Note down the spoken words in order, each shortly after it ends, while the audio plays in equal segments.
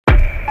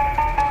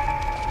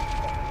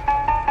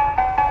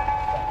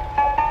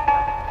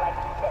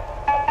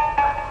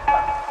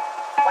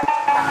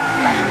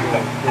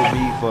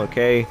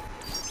okay.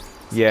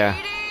 Yeah.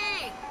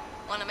 Speedy!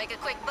 Wanna make a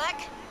quick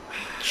buck?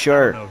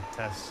 Sure. No,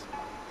 Tess.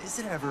 Is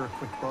it ever a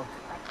quick buck?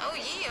 Oh,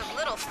 ye of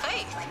little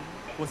faith.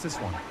 What's this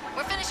one?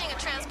 We're finishing a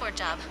transport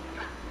job.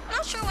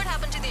 Not sure what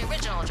happened to the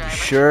original driver.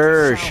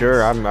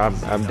 Sure.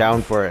 I'm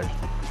down for it.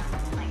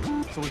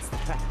 So it's the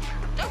catch.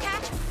 No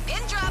catch.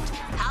 Pin dropped.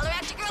 Holler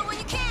at your girl when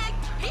you can.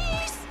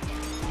 Peace.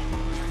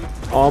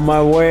 On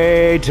my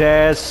way,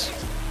 Tess.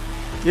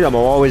 You know, I'm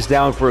always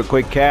down for a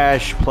quick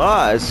cash.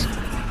 Plus,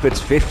 if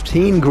it's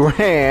 15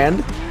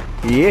 grand,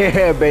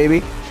 yeah,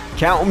 baby.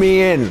 Count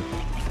me in.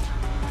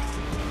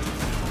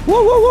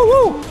 Woo, woo, woo,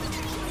 woo.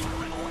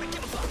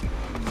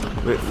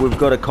 We've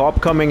got a cop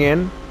coming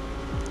in.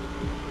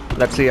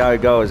 Let's see how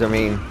it goes. I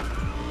mean,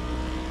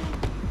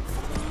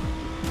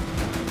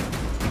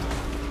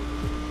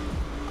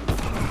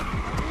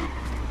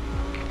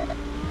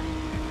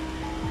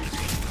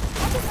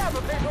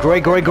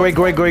 great.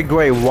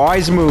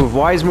 Wise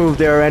move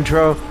there,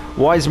 Entro.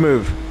 Wise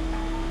move.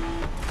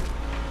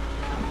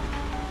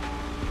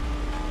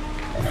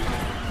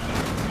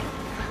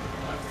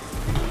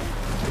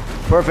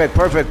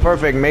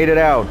 Perfect. Made it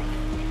out.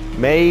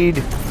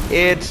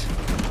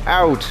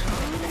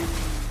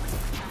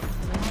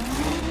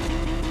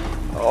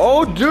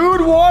 Oh,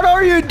 dude, what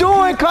are you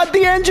doing? Cut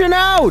the engine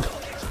out!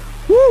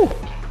 Woo!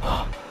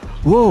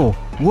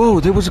 Whoa,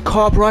 there was a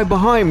cop right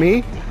behind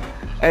me.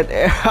 And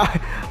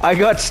I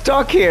got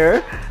stuck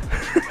here.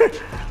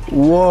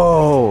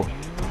 Whoa.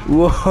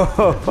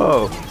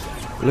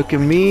 Look at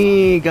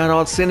me. Got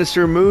all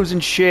sinister moves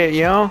and shit,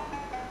 yo.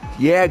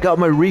 Yeah, got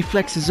my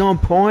reflexes on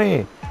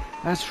point.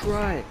 That's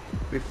right.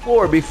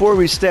 Before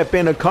we step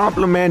in, a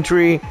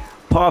complimentary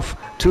puff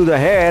to the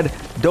head.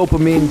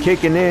 Dopamine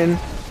kicking in.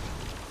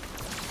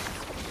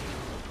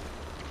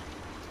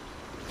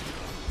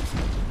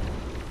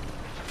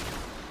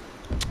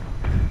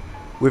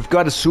 We've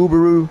got a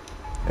Subaru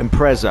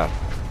Impreza.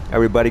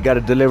 Everybody got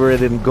to deliver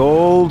it in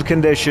gold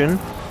condition.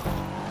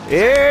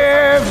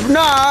 If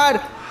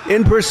not,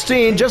 in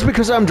pristine. Just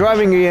because I'm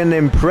driving an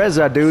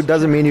Impreza, dude,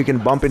 doesn't mean you can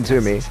bump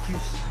into me.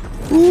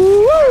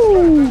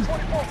 Woo!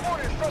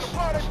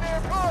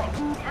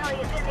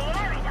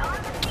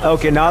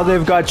 Okay, now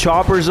they've got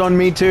choppers on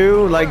me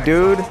too. Like,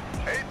 dude,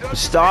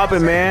 stop it,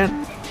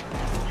 man.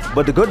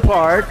 But the good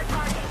part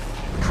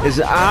is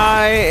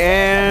I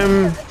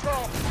am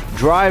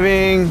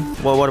driving,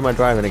 well, what am I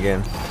driving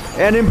again?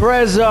 An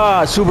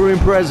Impreza, Subaru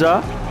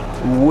Impreza,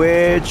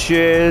 which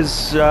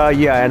is,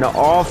 an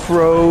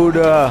off-road,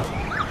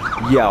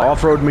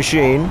 off-road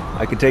machine.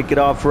 I can take it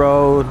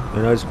off-road,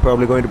 and it's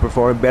probably going to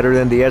perform better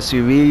than the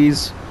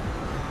SUVs.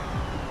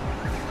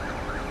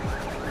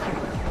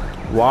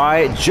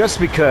 Why? Just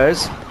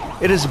because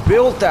it is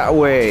built that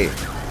way. Damn,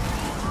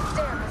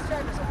 this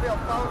driver's a real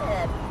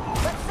bonehead.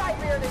 Let's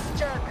side rear this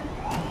jerk.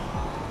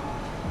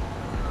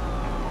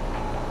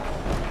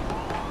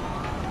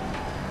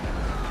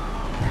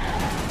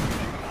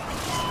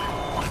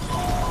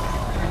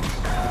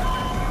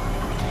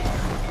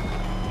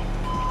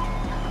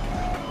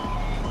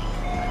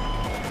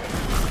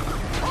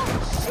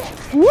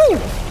 Woo!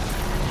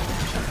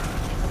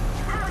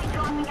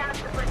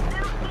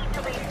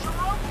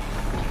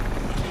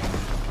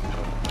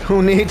 Who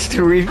needs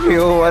to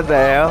refuel? What the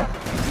hell?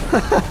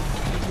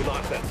 We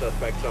lost that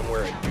suspect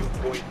somewhere at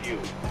Point View.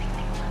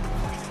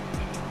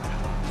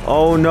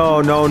 Oh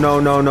no.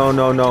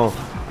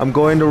 I'm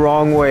going the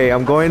wrong way.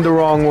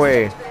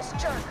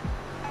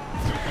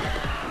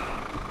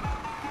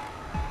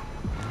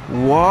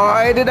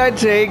 Why did I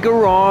take a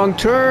wrong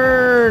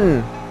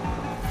turn?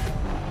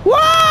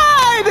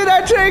 Why did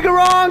I take a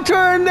wrong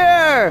turn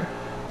there?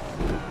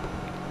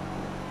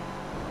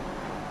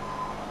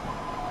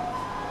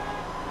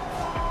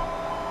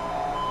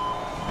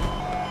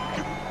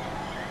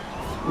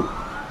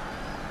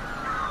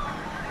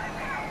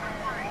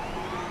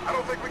 I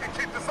don't think we can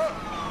keep this up.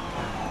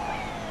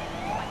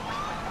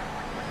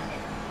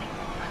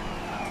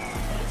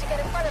 Need to get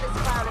in front of this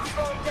cloud and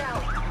slow him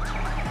down.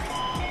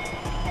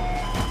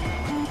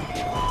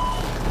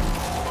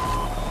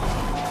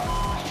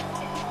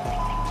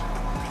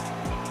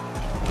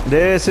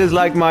 This is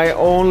like my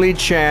only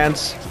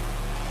chance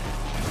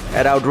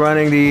at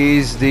outrunning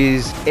these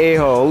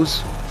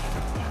a-holes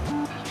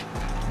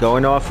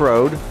going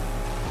off-road.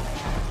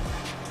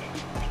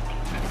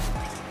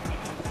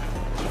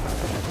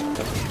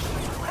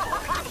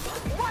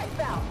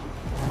 Wipeout.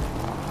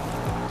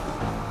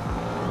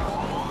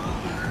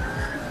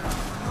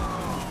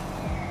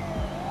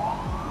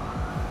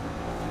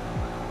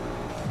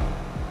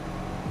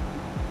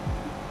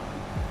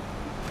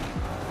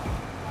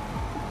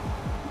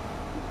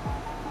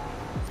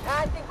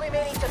 I think we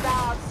may need to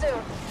bow out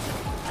soon.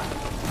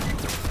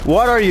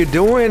 What are you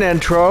doing,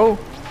 Entro?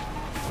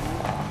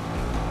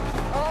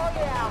 Oh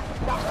yeah,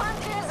 the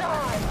hunt is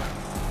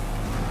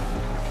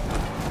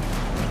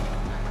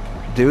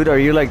on. Dude, are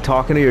you like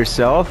talking to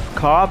yourself,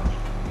 cop?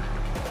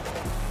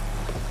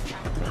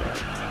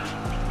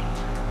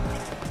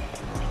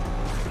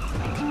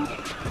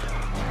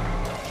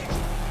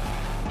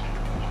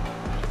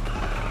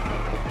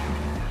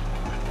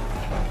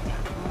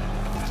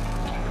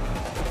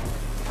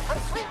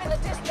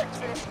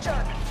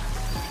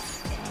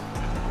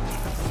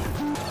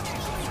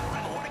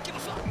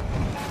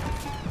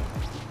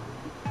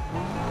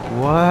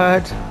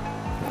 What?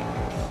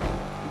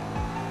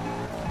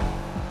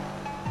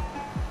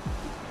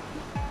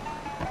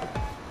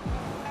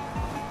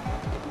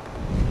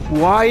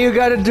 Why you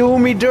gotta do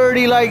me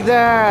dirty like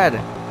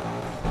that?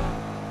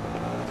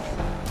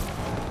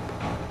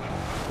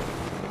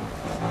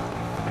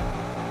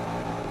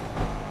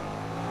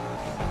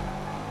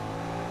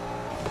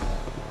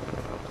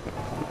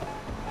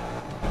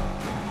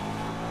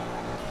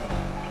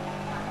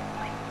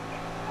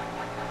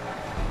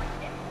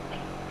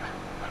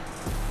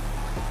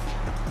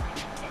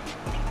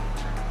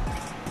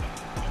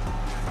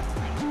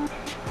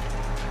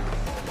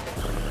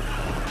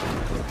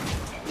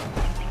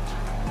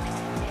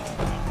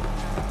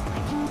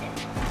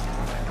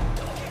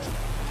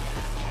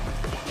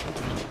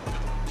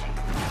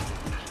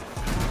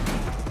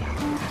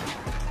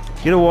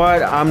 You know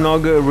what? I'm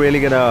not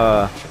really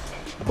gonna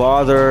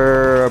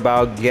bother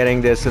about getting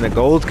this in a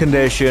gold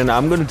condition.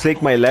 I'm gonna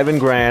take my 11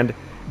 grand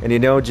and, you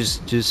know,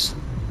 just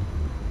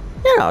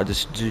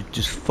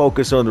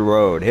focus on the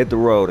road. Hit the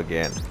road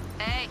again.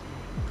 Hey,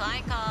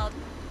 client called.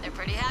 They're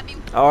pretty happy.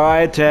 All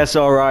right, Tess.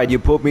 All right, you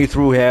put me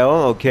through hell.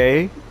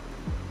 Okay,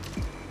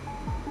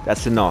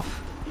 that's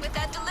enough. With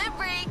that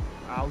delivery.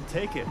 I'll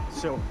take it.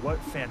 So,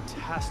 what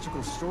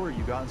fantastical story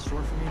you got in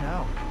store for me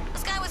now?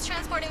 This guy was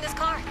transporting this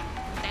car,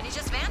 and he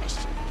just vanished.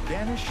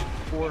 Vanished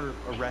or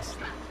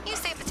arrested? You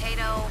say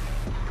potato.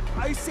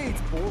 I say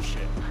it's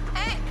bullshit.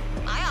 Hey,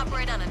 I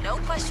operate on a no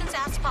questions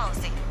asked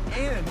policy.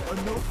 And a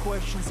no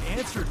questions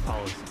answered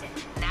policy.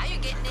 Now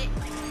you're getting it.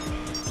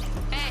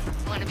 Hey,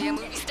 wanna be a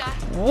movie star?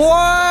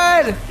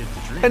 What? Get the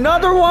dream.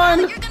 Another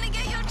one? You're gonna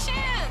get your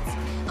chance.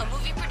 A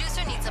movie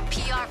producer needs some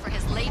PR for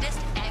his latest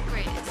and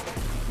greatest.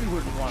 We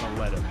wouldn't want to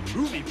let a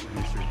movie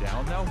producer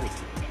down, now would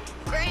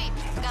we? Great.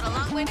 Got a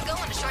long way to go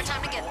and a short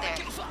time to get there.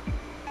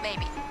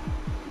 Maybe.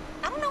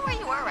 I don't know where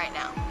you are right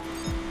now.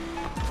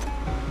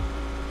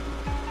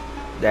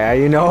 There,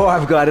 you know,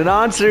 I've got an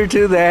answer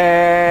to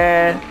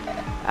that.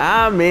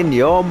 I'm in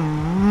your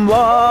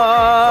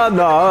mom.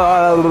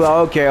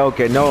 No,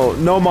 okay.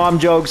 No mom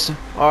jokes.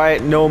 All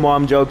right, no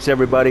mom jokes,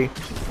 everybody.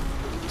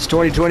 It's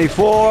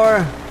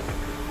 2024,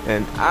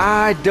 and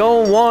I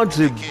don't want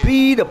to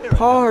be the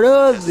part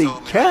of the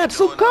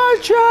cancel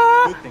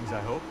culture. Good things,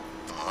 I hope.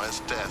 Oh,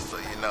 it's death, so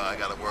you know I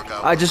gotta work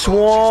out. I just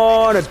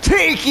want to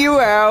take you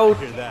out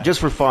just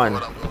for fun.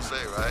 What I'm gonna say,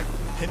 right?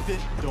 Pimp it,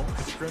 don't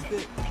scrimp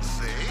it.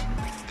 See?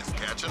 It's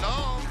catching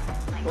on.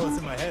 Well, it's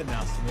in my head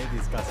now, so maybe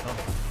it's got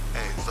something.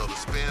 Hey, so the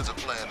spins are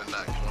playing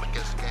tonight. You wanna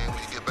catch the game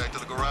when you get back to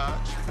the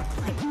garage?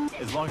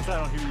 As long as I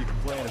don't hear you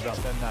complain about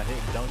them not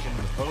hitting Duncan in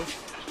the post,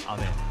 I'm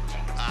in.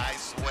 I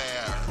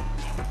swear.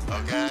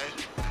 Okay?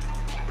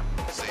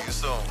 See you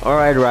soon. All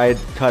right,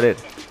 cut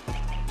it.